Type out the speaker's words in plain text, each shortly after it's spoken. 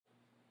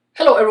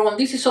Hello everyone,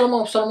 this is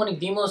Solomon of Solomonic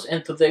Demons,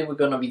 and today we're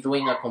gonna be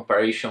doing a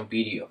comparison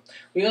video.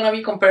 We're gonna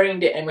be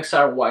comparing the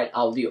MXR Wylde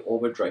Audio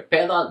Overdrive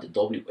pedal, the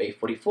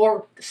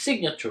WA44, the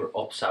signature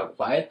of Zakk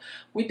Wylde,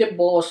 with the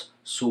Boss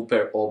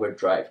Super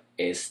Overdrive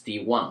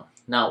SD1.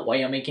 Now, why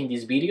I'm making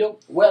this video?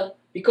 Well,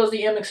 because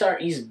the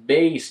MXR is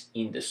based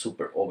in the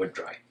Super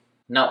Overdrive.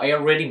 Now, I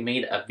already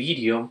made a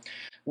video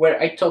where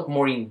I talk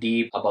more in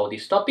depth about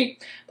this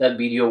topic. That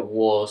video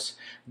was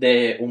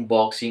the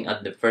unboxing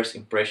and the first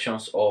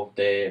impressions of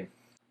the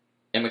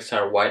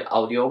MXR Wylde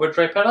Audio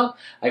Overdrive pedal.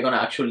 I'm gonna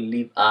actually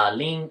leave a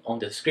link on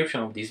the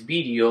description of this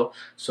video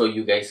so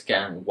you guys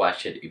can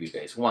watch it if you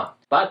guys want.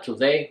 But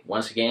today,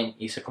 once again,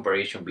 is a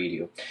comparison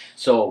video.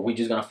 So we're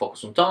just gonna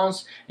focus on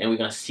tones and we're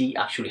gonna see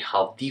actually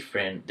how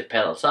different the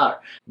pedals are.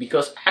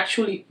 Because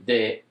actually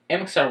the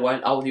MXR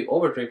Wylde Audio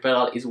Overdrive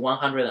pedal is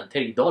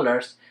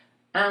 $130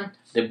 and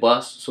the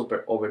Boss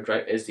Super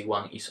Overdrive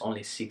SD1 is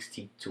only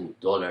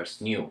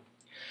 $62 new.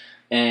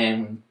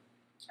 And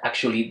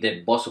actually,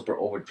 the Boss Super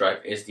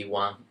Overdrive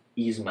SD1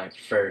 is my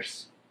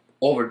first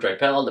overdrive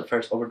pedal, the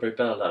first overdrive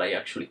pedal that I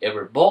actually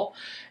ever bought,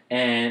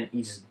 and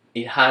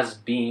it has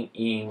been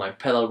in my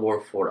pedal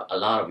board for a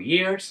lot of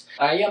years.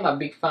 I am a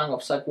big fan of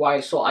Zakk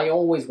Wylde, so I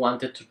always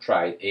wanted to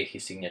try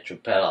his signature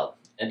pedal,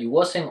 and it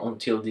wasn't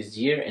until this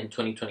year in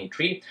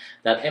 2023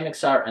 that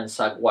MXR and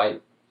Zakk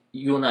Wylde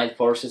unite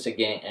forces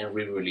again and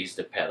re-release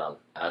the pedal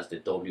as the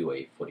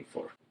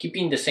WA44,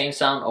 keeping the same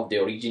sound of the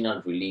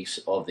original release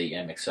of the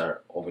MXR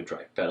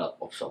Overdrive pedal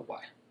of Zakk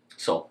Wylde.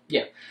 So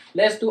yeah,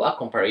 let's do a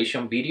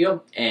comparison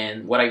video,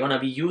 and what I'm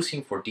gonna be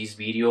using for this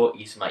video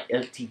is my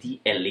LTD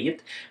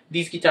Elite.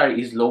 This guitar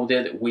is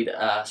loaded with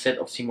a set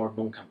of Seymour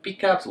Duncan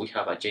pickups. We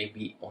have a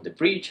JB on the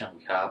bridge and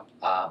we have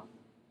a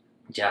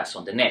Jazz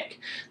on the neck.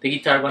 The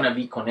guitar gonna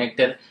be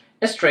connected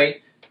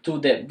straight to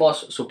the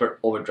Boss Super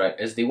Overdrive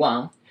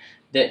SD1.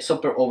 The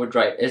Super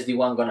Overdrive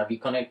SD1 gonna be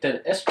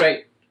connected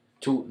straight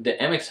to the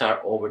MXR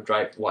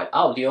Overdrive Wylde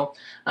Audio,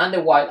 and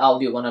the Wylde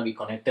Audio gonna be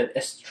connected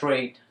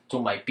straight to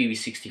my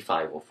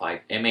PV6505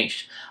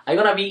 MH. I'm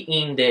gonna be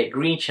in the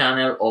green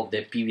channel of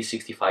the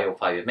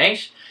PV6505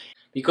 MH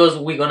because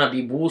we're gonna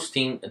be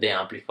boosting the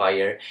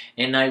amplifier,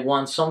 and I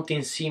want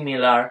something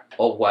similar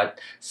of what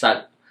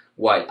Zakk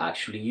Wylde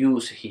actually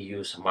used. He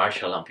used a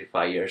Marshall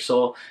amplifier,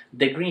 so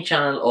the green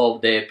channel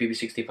of the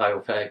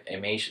PV6505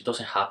 MH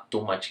doesn't have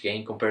too much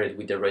gain compared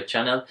with the red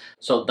channel,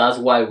 so that's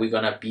why we're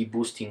gonna be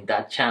boosting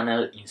that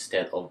channel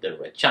instead of the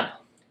red channel.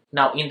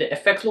 Now, in the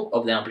effects loop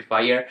of the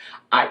amplifier,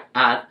 I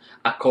add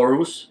a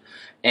chorus,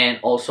 and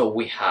also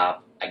we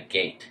have a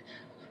gate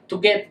to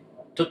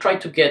try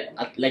to get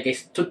like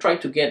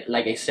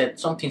I said,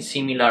 something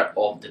similar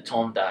of the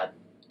tone that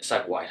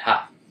Zakk Wylde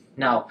have.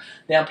 Now,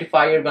 the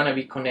amplifier gonna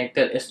be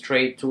connected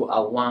straight to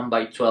a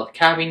 1x12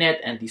 cabinet,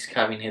 and this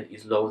cabinet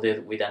is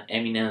loaded with an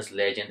Eminence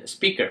Legend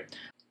speaker,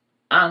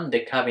 and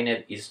the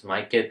cabinet is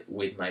mic'd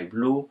with my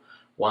Blue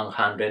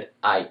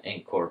 100i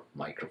Encore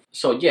microphone.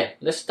 So yeah,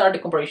 let's start the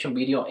comparison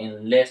video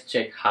and let's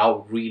check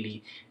how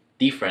really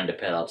different the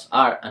pedals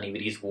are, and if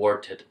it is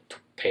worth it to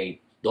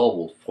pay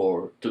double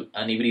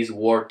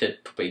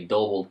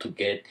to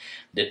get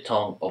the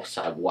tone of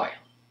Zakk Wylde.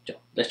 So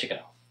let's check it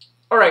out.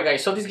 Alright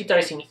guys, so this guitar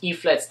is in E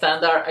flat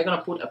standard. I'm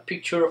gonna put a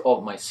picture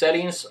of my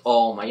settings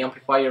on my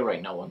amplifier right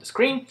now on the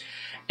screen,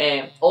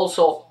 and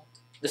also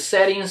the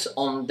settings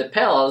on the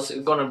pedals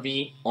are gonna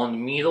be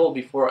on middle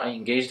before I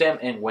engage them,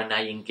 and when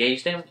I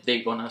engage them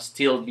they're gonna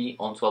still be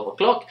on 12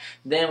 o'clock.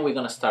 Then we're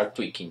gonna start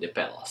tweaking the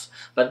pedals.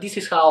 But this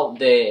is how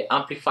the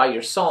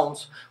amplifier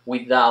sounds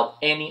without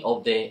any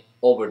of the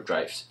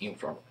overdrives in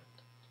front of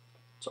it.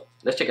 So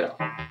let's check it out.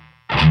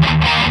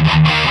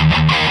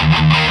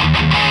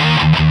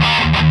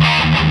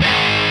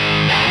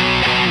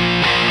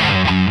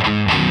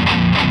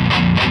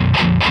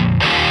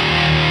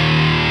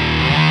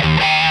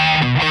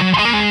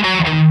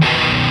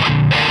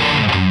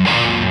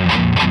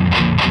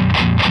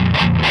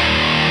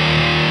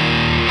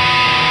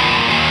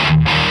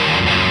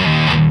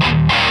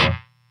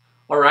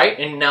 Alright,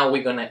 and now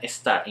we're gonna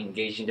start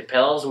engaging the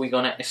pedals. We're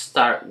gonna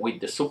start with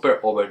the Super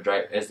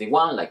Overdrive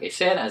SD1, like I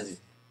said,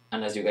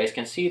 and as you guys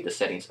can see, the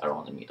settings are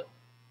on the middle.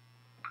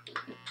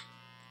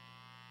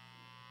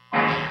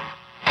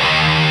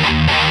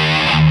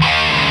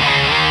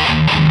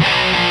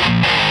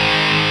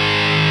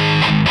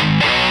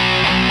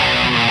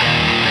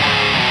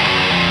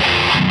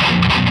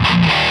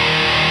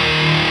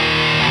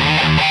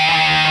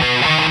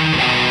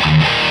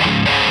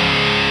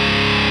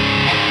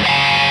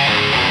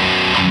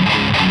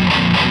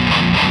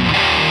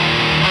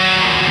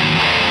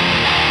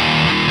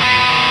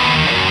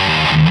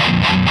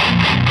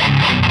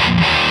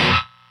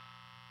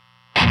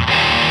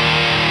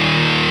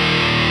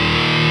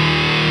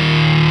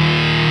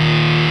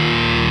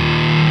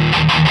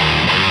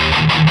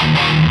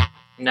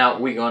 Now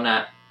we're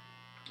gonna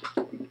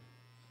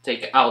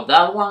take out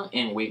that one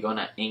and we're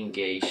gonna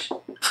engage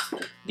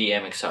the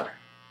MXR.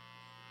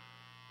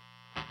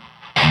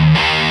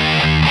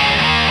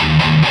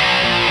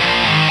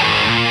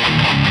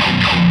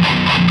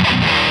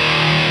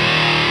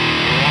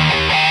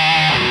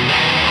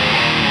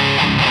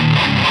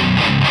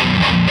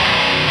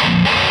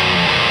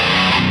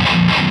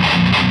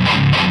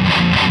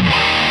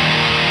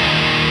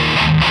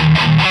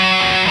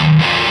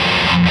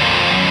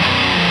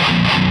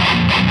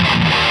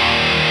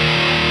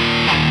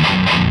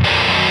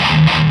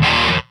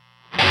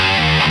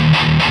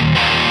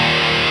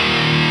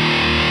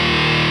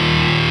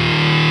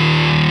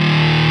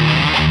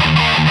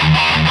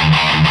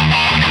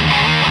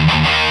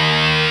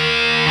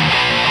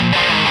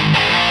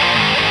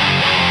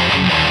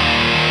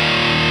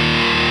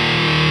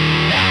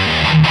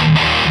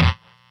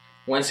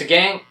 Once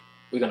again,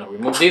 we're gonna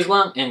remove this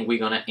one and we're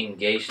gonna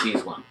engage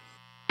this one.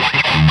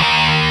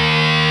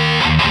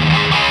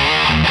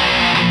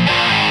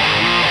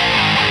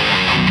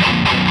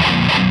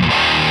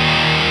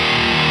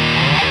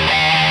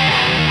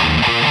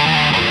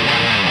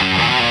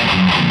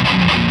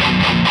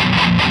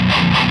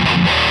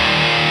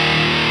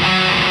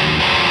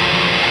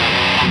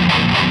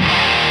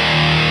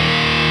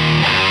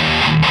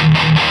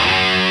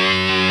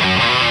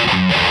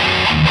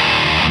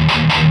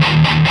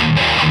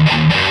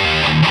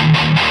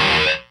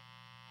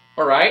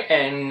 Alright,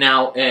 and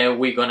now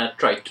we're gonna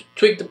try to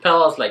tweak the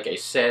pedals like I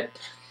said.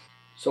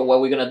 So what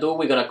we're gonna do,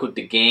 we're gonna cut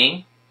the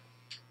gain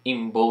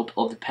in both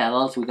of the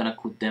pedals. We're gonna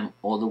cut them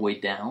all the way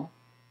down.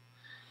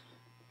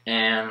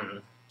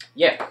 And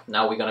yeah,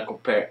 now we're gonna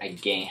compare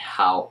again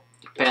how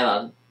the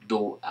pedal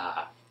do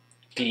a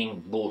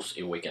clean boost,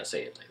 if we can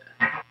say it like that.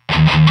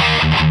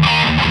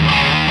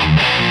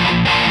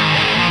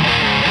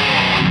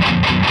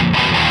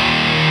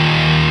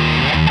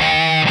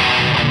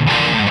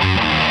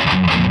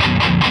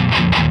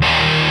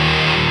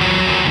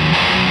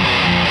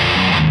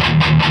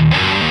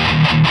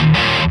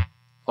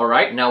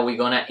 Alright, now we're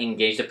gonna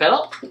engage the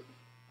pedal.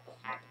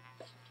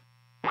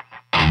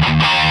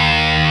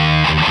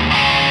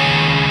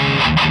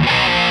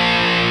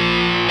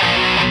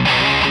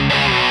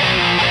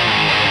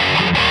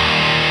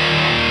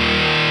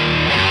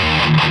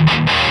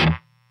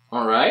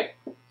 Alright,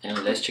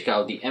 and let's check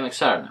out the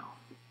MXR now.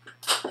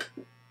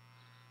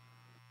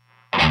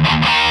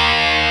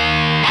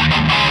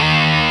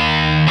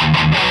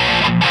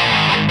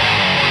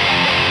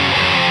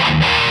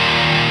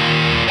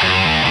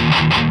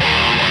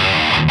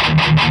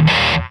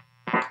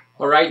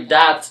 Alright,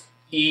 that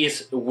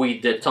is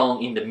with the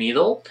tone in the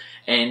middle,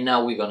 and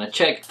now we're gonna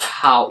check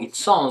how it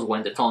sounds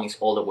when the tone is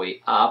all the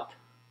way up.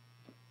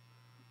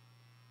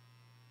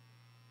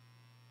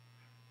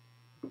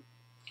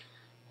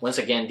 Once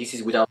again, this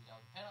is without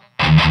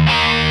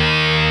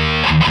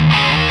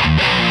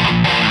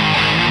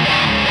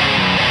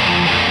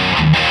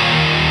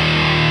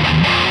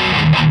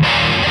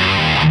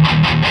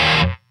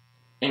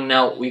and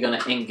now we're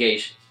gonna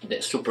engage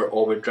the Super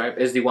Overdrive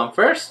SD1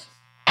 first.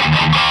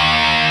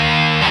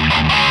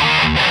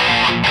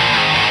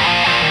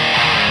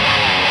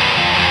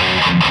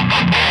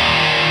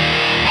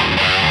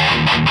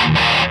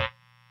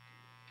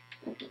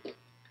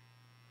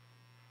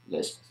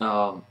 Let's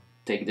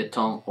take the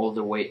tone all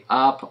the way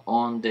up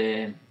on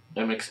the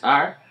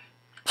MXR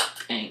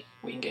and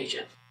we engage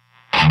it.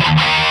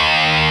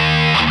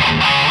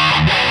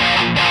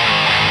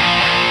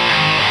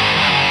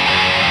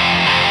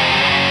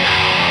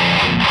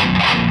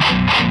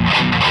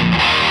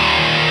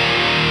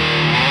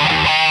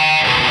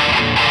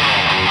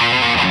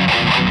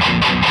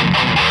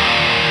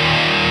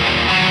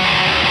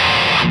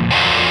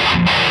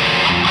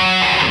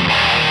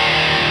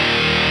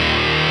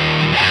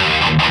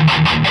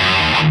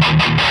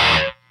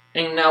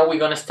 And now we're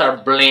gonna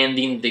start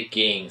blending the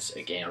gains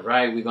again,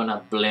 right? We're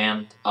gonna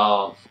blend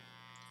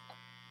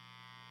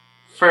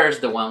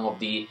first the one of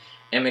the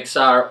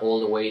MXR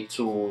all the way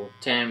to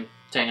 10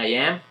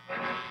 AM.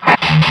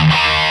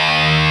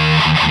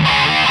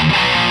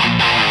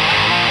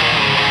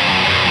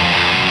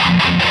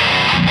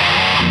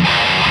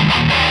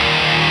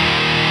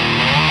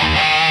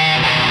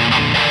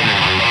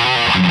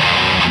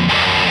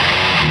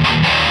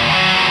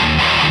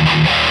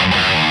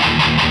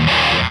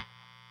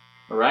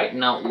 Alright,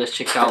 now let's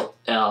check out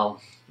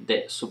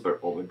the Super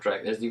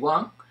Overdrive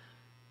SD1.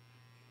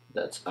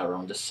 That's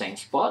around the same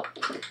spot.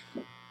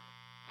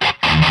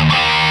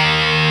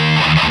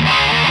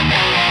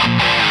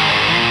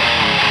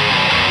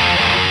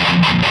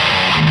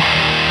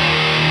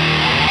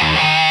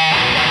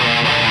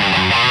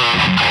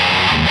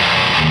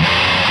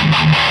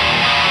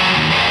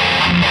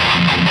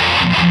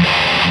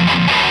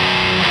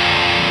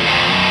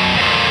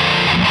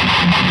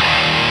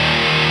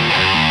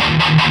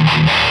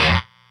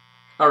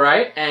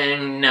 Alright,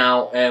 and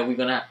now we're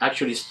gonna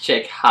actually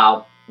check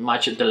how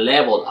much the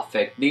level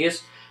affect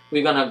this.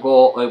 We're gonna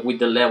go with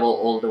the level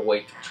all the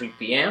way to 3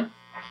 PM.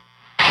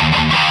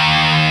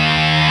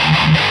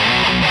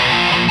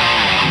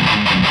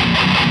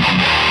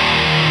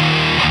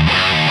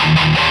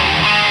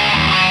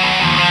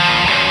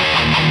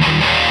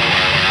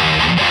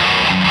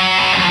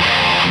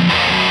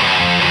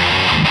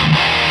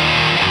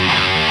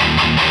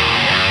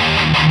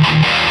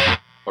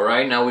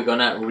 Alright, now we're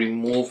gonna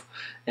remove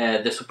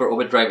the Super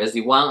Overdrive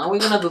SD1 and we're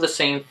gonna do the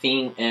same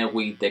thing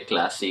with the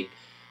classic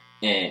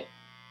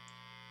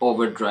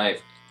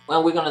Overdrive.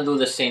 Well, we're gonna do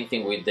the same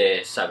thing with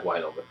the Zakk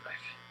Wylde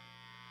Overdrive.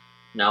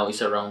 Now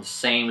it's around the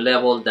same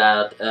level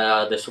that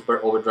the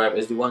Super Overdrive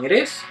SD1 it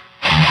is.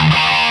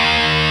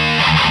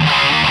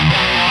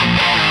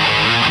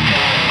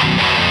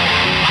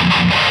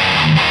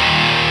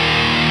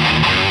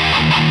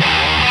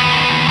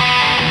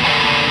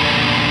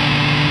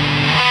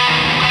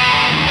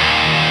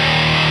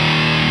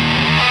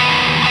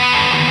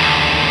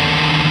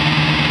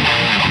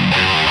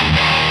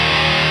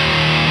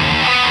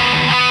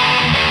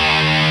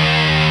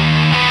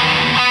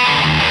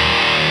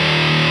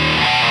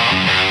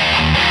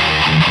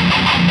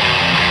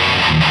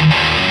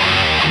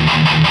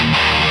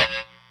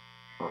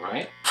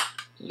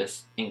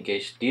 let's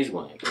engage this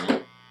one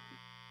again.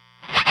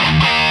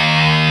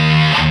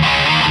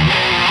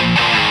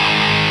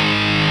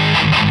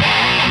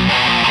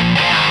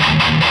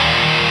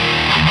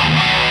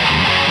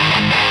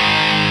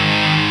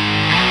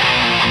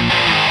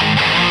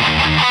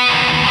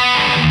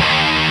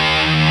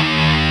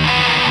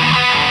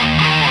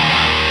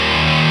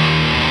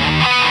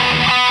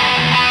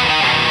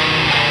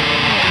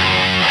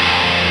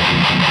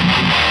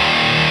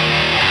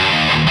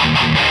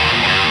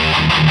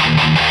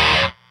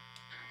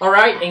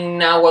 Alright, and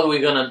now what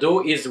we're gonna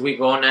do is we're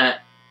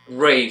gonna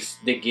raise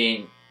the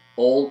gain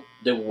all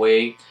the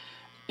way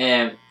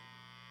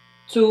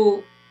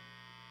to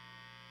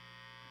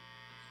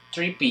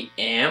 3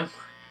 p.m.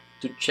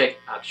 to check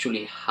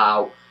actually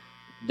how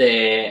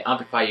the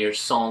amplifier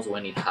sounds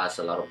when it has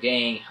a lot of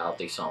gain, how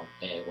they sound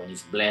when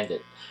it's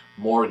blended.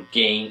 More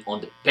gain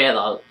on the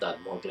pedal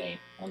than more gain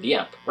on the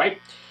amp,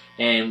 right?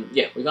 And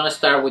yeah, we're gonna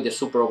start with the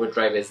Super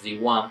Overdrive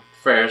SD1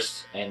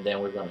 first, and then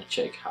we're gonna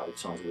check how it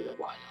sounds with the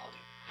Wylde audio.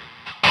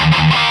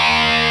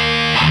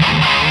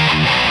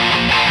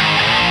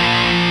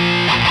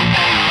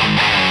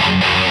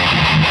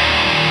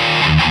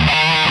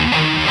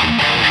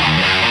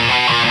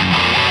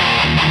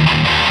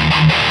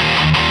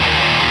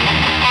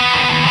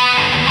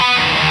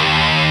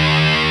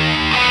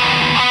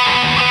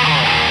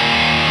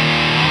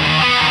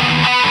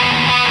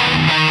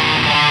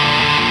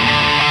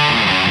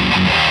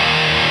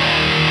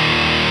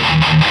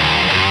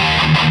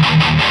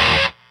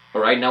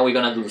 Alright, now we're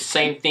gonna do the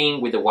same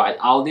thing with the Wylde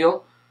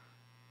audio.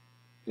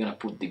 We're gonna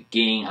put the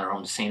gain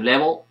around the same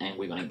level and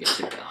we're gonna get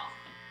it down.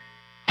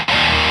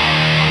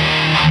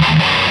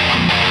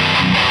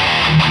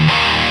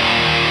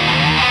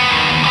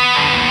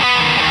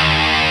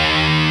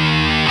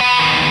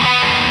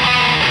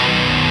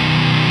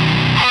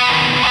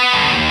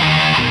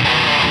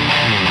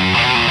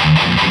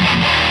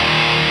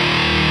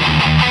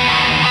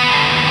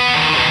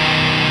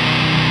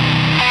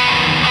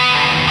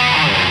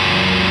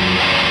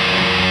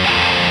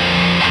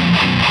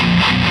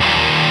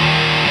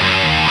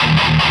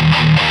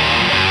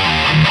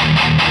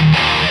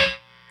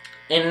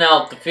 And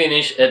now to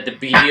finish the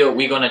video,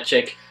 we're gonna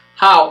check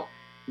how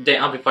the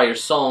amplifier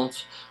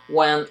sounds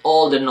when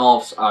all the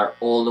knobs are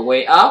all the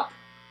way up.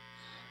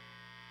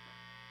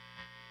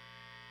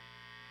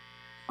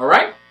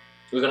 Alright,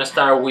 we're gonna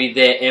start with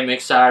the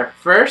MXR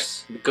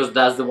first because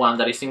that's the one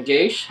that is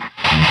engaged.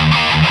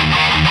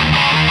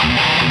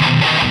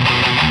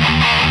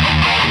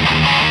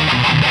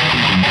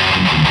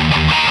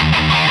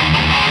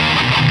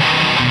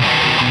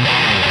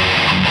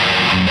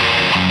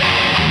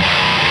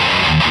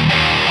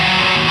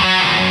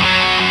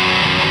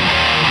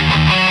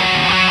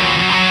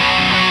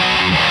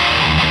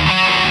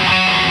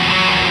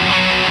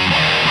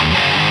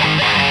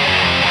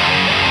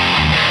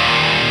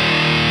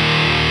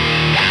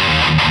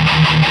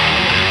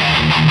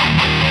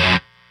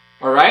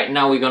 Alright,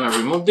 now we're gonna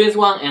remove this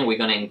one and we're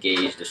gonna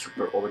engage the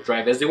Super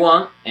Overdrive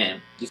SD1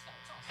 and this.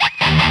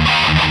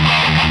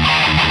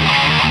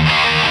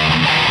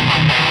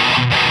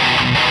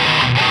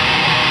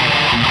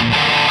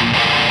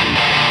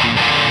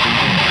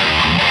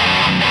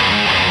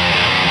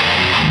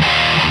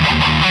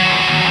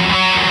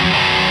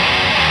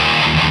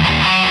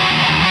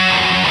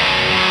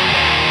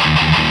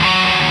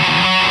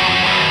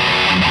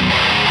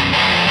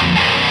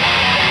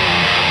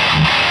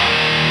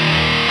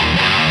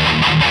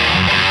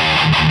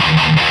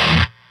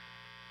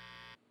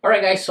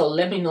 Alright guys, so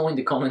let me know in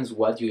the comments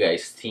what you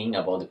guys think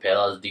about the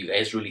pedals. Do you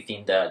guys really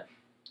think that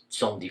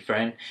sound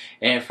different?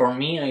 And for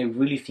me, I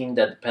really think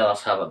that the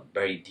pedals have a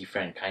very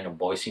different kind of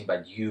voicing,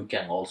 but you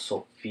can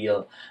also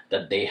feel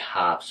that they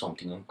have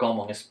something in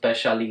common.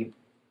 Especially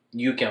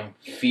you can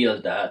feel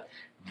that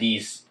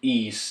this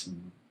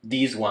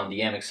one,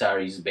 the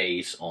MXR, is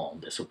based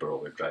on the Super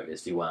Overdrive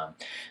SD1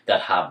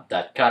 that have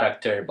that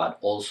character, but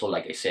also,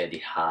 like I said,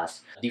 it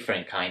has a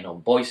different kind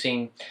of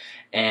voicing.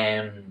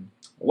 And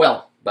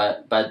well,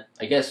 but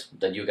I guess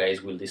that you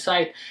guys will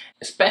decide,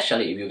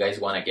 especially if you guys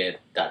want to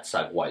get that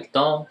Zakk Wylde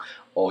tone,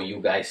 or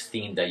you guys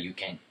think that you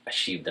can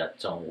achieve that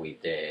tone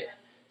with the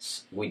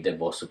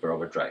Boss Super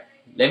Overdrive.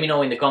 Let me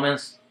know in the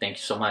comments. Thank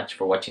you so much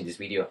for watching this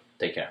video.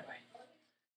 Take care. Bye.